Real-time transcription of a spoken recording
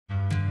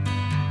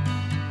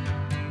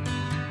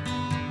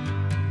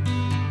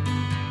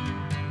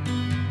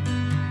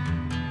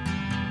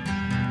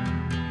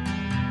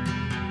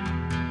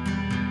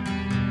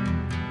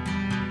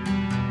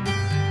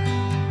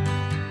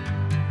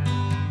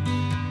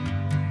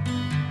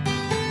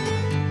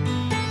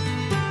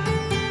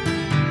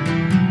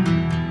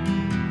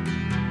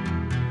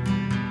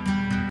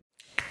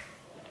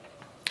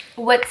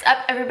What's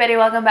up, everybody?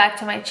 Welcome back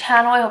to my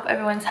channel. I hope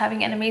everyone's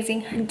having an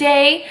amazing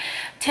day.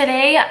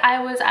 Today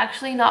I was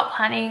actually not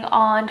planning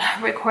on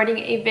recording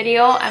a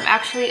video. I'm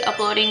actually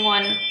uploading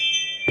one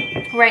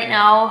right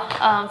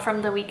now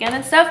from the weekend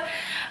and stuff,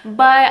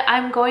 but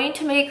I'm going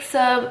to make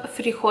some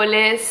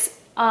frijoles,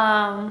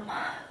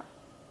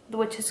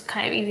 which is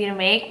kind of easy to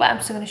make, but I'm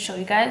still going to show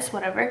you guys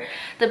whatever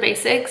the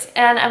basics.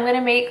 And I'm going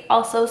to make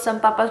also some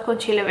papas con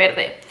chile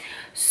verde.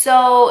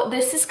 So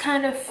this is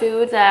kind of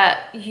food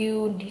that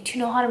you need to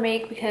know how to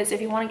make, because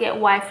if you want to get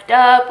wifed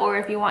up, or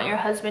if you want your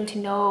husband to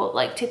know,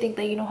 like, to think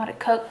that you know how to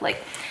cook like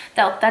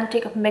the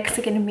authentic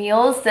Mexican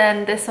meals,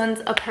 then this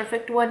one's a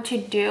perfect one to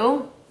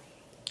do.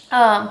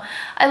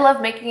 I love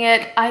making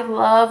it. I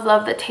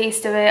love the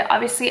taste of it.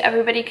 Obviously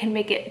everybody can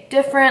make it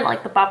different,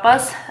 like the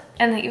papas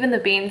and even the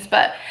beans,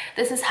 but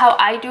this is how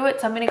I do it.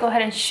 So I'm gonna go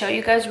ahead and show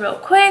you guys real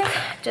quick.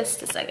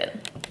 Just a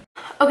second.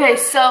 Okay,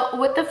 so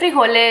with the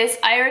frijoles,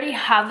 I already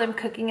have them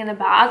cooking in the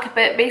back,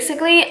 but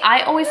basically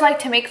I always like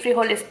to make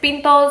frijoles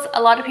pintos.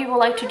 A lot of people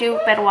like to do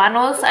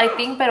peruanos. I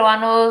think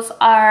peruanos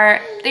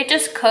they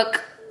just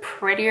cook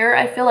prettier.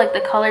 I feel like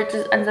the color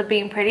just ends up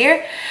being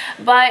prettier,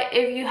 but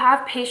if you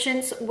have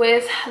patience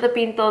with the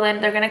pinto, then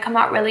they're gonna come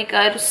out really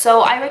good.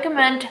 So I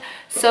recommend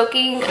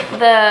soaking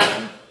the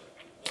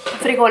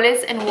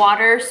frijoles in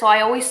water. So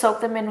I always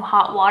soak them in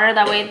hot water,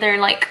 that way they're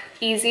like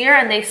easier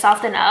and they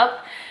soften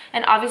up.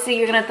 And obviously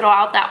you're gonna throw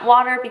out that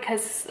water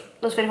because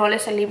los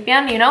frijoles se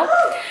limpian, you know,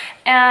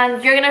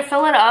 and you're gonna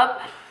fill it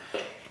up.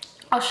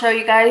 I'll show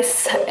you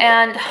guys.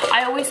 And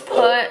I always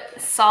put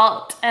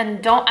salt,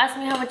 and don't ask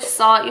me how much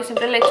salt. Yo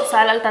siempre le echo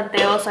sal al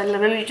tanteo, so I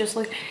literally just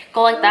like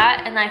go like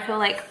that, and I feel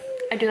like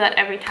I do that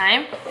every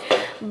time.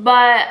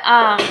 But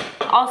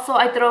also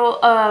I throw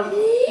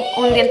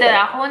un diente de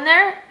ajo in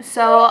there.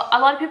 So a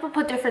lot of people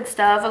put different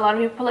stuff. A lot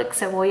of people put like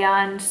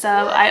cebolla and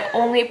stuff. I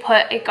only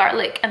put a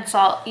garlic and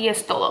salt, y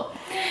es todo.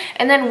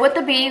 And then with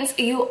the beans,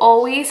 you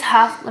always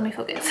have, let me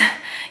focus,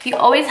 you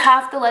always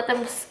have to let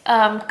them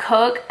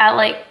cook at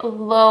like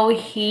low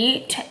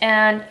heat,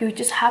 and you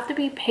just have to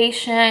be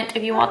patient.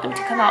 If you want them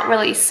to come out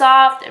really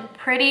soft and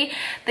pretty,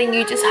 then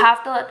you just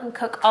have to let them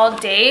cook all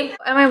day.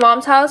 At my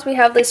mom's house, we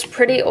have this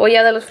pretty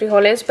olla de los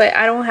frijoles, but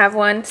I don't have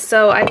one,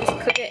 so I just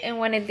cook it in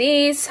one of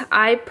these.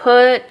 I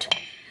put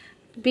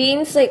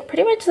beans like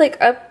pretty much like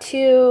up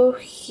to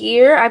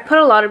here. I put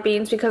a lot of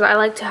beans because I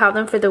like to have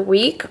them for the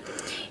week.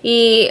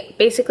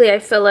 Basically I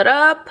fill it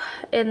up,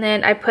 and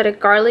then I put a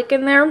garlic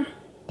in there.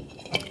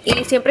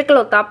 Y siempre que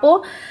lo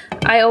tapo,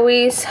 I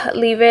always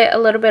leave it a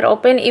little bit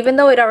open, even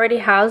though it already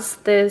has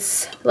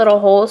this little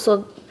hole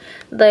so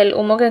the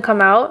humo can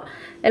come out,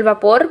 el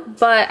vapor,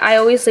 but I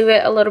always leave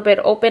it a little bit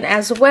open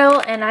as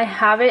well, and I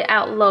have it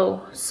at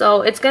low.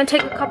 So it's gonna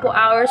take a couple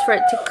hours for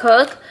it to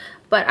cook,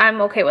 but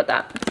I'm okay with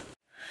that.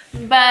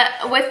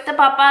 But with the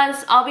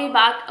papas, I'll be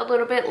back a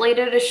little bit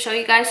later to show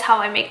you guys how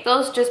I make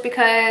those, just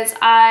because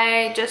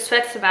I just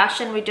fed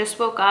Sebastian. We just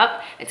woke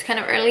up. It's kind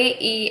of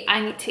early.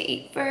 I need to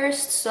eat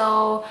first.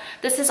 So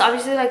this is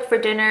obviously like for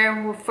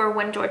dinner, for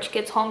when George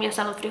gets home. Ya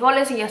están los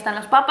frijoles y ya están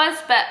las papas,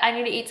 but I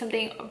need to eat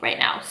something right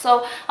now.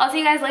 So I'll see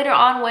you guys later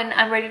on when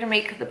I'm ready to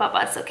make the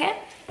papas, okay?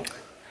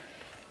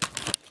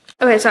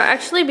 Okay, so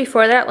actually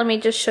before that, let me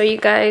just show you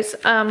guys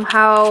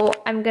how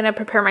I'm gonna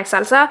prepare my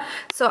salsa.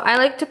 So I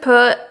like to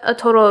put a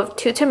total of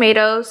 2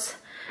 tomatoes,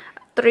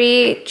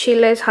 3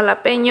 chiles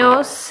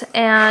jalapeños,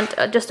 and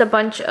just a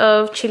bunch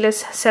of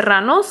chiles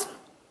serranos.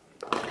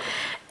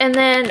 And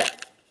then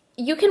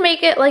you can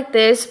make it like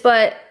this,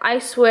 but I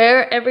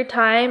swear every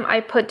time I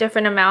put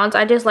different amounts.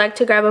 I just like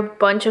to grab a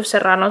bunch of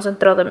serranos and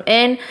throw them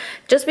in,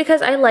 just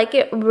because I like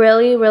it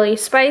really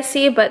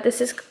spicy. But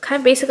this is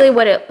kind of basically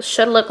what it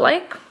should look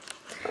like,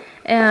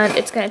 and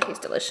it's gonna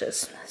taste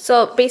delicious.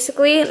 So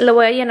basically lo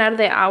voy a llenar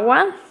de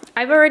agua.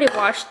 I've already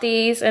washed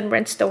these and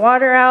rinsed the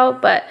water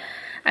out, but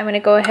I'm gonna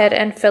go ahead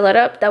and fill it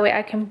up, that way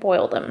I can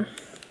boil them.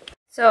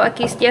 So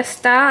aquí ya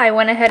está. I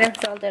went ahead and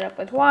filled it up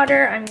with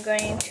water. I'm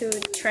going to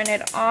turn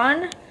it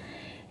on,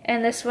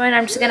 and this one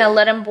I'm just gonna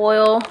let them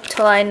boil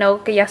till I know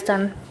que ya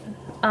están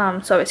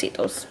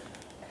suavecitos.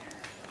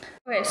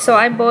 Okay, so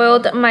I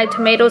boiled my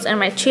tomatoes and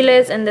my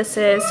chiles, and this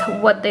is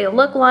what they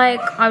look like.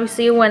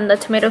 Obviously, when the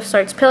tomato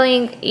starts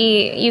peeling,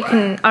 you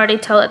can already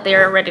tell that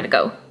they're ready to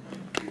go.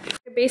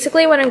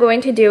 Basically, what I'm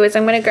going to do is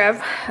I'm going to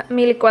grab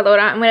mi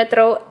licuadora. I'm going to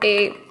throw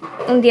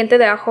un diente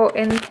de ajo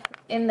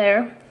in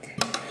there,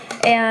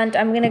 and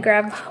I'm going to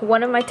grab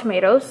one of my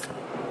tomatoes,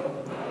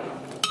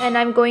 and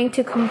I'm going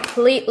to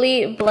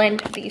completely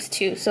blend these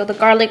two. So the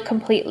garlic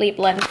completely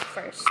blend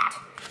first.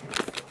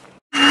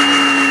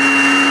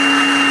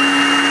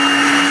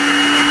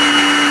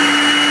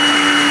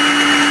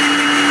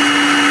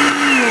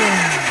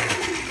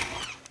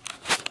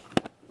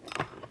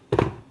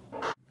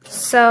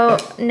 So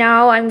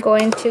now I'm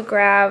going to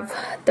grab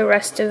the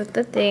rest of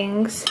the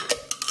things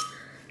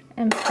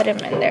and put them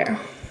in there.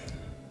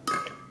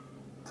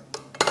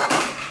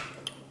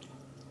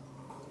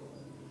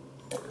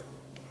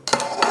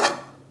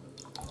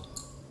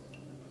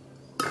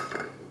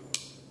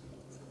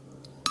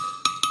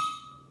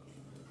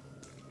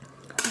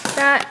 Like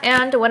that. that.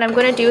 And what I'm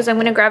going to do is I'm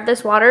going to grab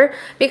this water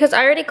because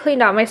I already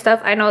cleaned out my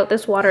stuff. I know that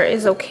this water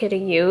is okay to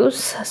use,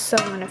 so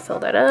I'm going to fill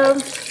that up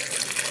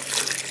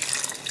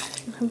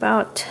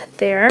about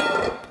there.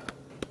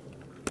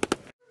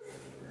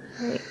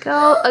 There we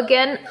go.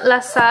 Again, la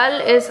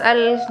sal is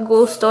al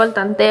gusto, al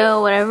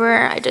tanteo,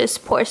 whatever. I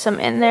just pour some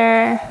in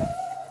there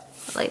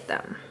like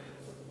that.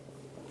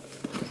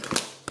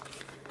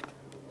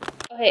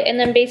 Okay, and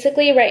then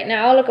basically right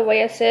now lo que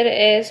voy a hacer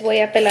es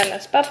voy a pelar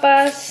las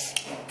papas.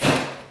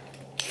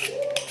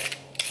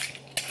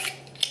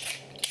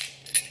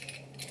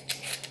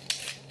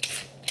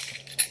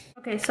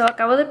 Okay, so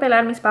acabo de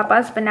pelar mis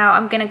papas, but now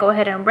I'm gonna go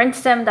ahead and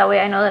rinse them. That way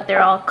I know that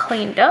they're all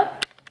cleaned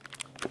up.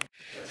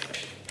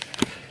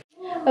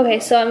 Okay,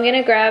 so I'm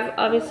gonna grab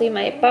obviously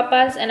my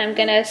papas and I'm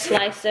gonna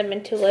slice them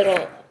into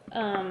little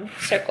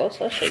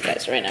circles. I'll show you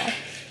guys right now.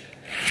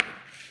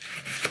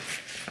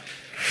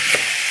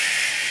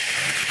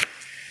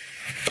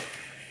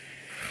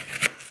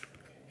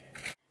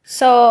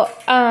 So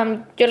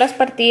yo las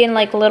partí in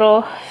like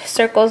little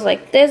circles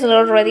like this,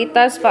 little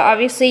rueditas, but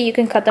obviously you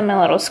can cut them in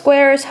little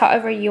squares,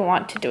 however you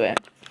want to do it.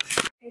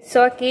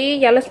 So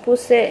aquí ya las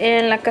puse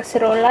en la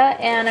cacerola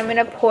and I'm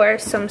gonna pour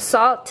some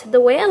salt.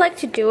 The way I like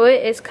to do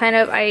it is kind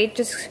of, I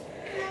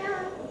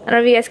don't know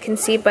if you guys can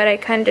see, but I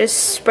kind of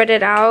just spread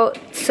it out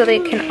so they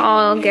can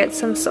all get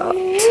some salt.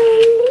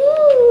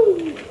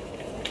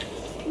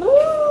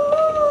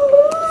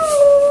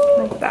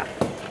 Like that.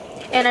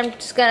 And I'm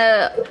just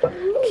gonna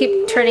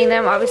keep turning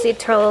them, obviously,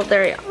 till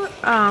they're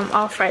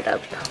all fried up.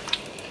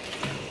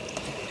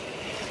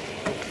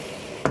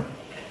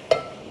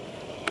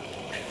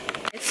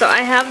 So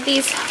I have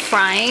these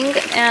frying,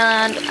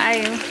 and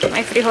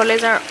my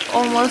frijoles are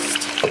almost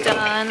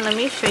done. Let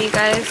me show you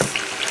guys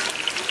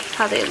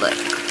how they look.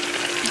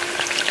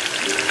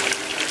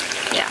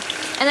 Yeah.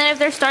 And then if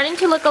they're starting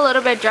to look a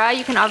little bit dry,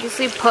 you can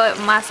obviously put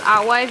más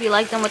agua if you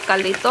like them with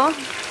caldito.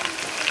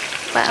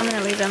 But I'm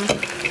gonna leave them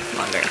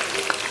longer.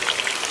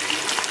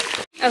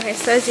 Okay,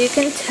 so as you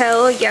can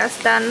tell, ya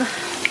están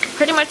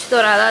pretty much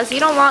doradas. You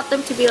don't want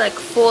them to be like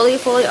fully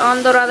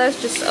on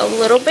doradas, just a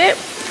little bit.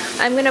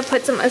 I'm gonna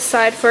put some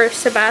aside for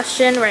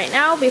Sebastian right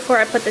now before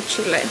I put the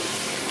chile.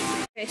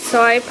 Okay,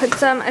 so I put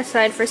some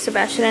aside for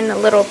Sebastian in a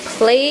little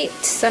plate.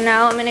 So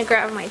now I'm gonna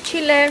grab my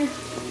chile.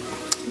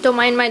 Don't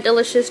mind my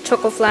delicious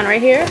choco flan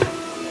right here.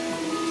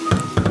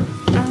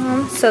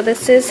 So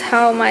this is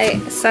how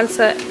my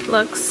salsa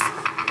looks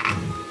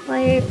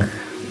like.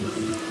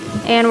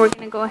 And we're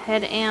gonna go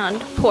ahead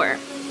and pour.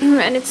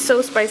 And it's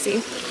so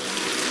spicy.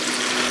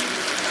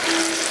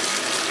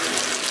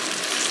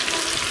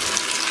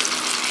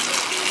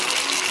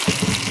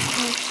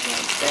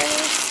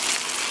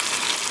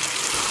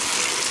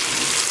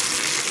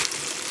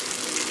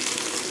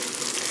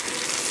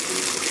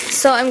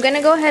 So I'm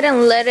gonna go ahead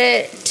and let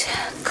it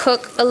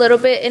cook a little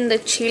bit in the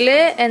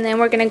chile, and then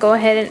we're gonna go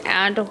ahead and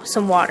add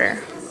some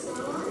water.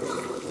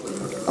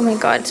 Oh my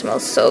god, it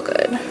smells so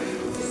good.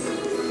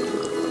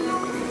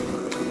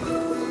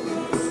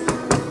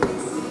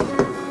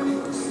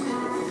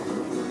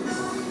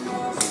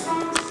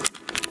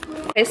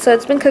 Okay, so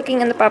it's been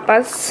cooking in the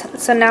papas.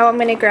 So now I'm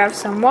gonna grab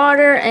some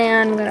water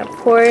and I'm gonna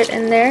pour it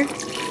in there.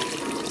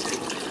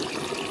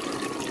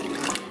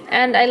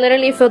 And I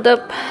literally filled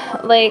up,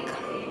 like,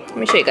 let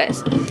me show you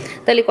guys.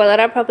 The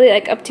licuadora probably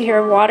like up to here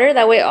of water.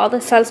 That way all the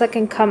salsa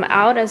can come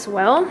out as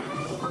well.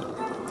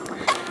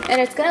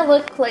 And it's gonna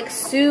look like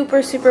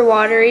super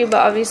watery, but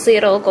obviously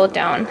it'll go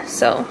down.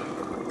 So,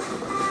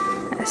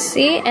 let's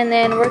see. And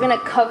then we're gonna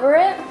cover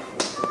it.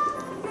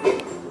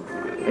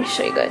 Let me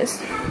show you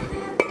guys.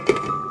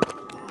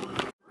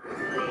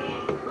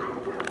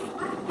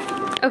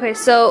 Okay,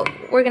 so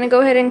we're gonna go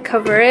ahead and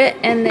cover it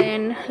and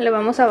then le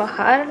vamos a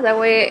bajar. That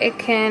way it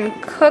can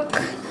cook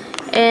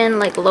in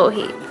like low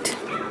heat.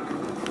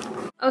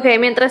 Okay,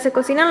 mientras se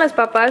cocinan las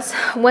papas,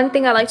 one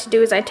thing I like to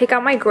do is I take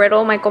out my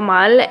griddle, my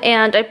comal,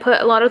 and I put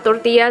a lot of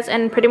tortillas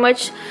and pretty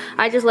much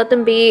I just let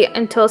them be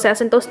until se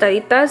hacen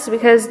tostaditas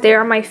because they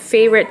are my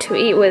favorite to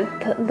eat with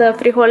the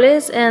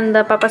frijoles and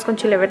the papas con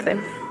chile verde.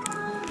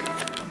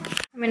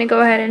 I'm gonna go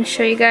ahead and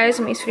show you guys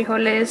mis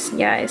frijoles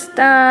ya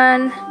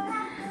están.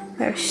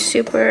 They're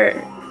super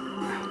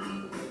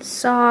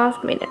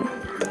soft, miren.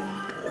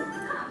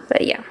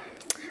 But yeah.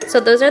 So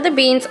those are the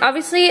beans.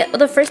 Obviously,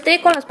 the first day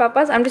con las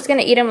papas, I'm just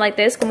gonna eat them like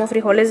this, como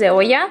frijoles de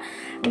olla.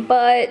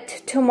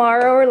 But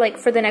tomorrow, or like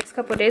for the next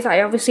couple of days,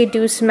 I obviously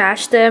do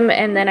smash them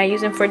and then I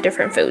use them for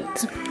different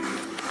foods.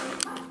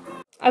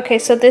 Okay,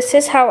 so this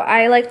is how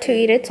I like to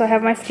eat it. So I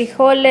have my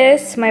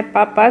frijoles, my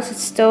papas,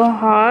 it's still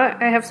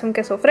hot. I have some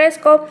queso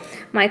fresco,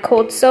 my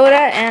cold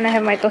soda, and I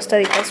have my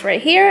tostaditas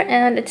right here.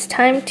 And it's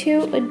time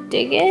to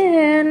dig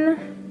in.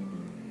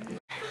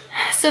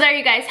 So there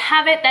you guys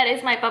have it. That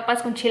is my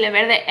papas con chile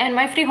verde and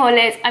my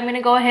frijoles. I'm gonna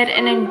go ahead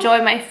and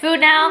enjoy my food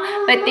now.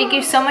 But thank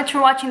you so much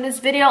for watching this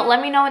video. Let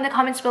me know in the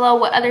comments below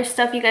what other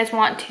stuff you guys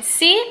want to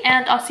see.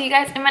 And I'll see you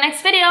guys in my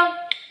next video.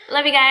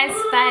 Love you guys.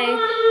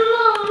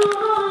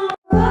 Bye.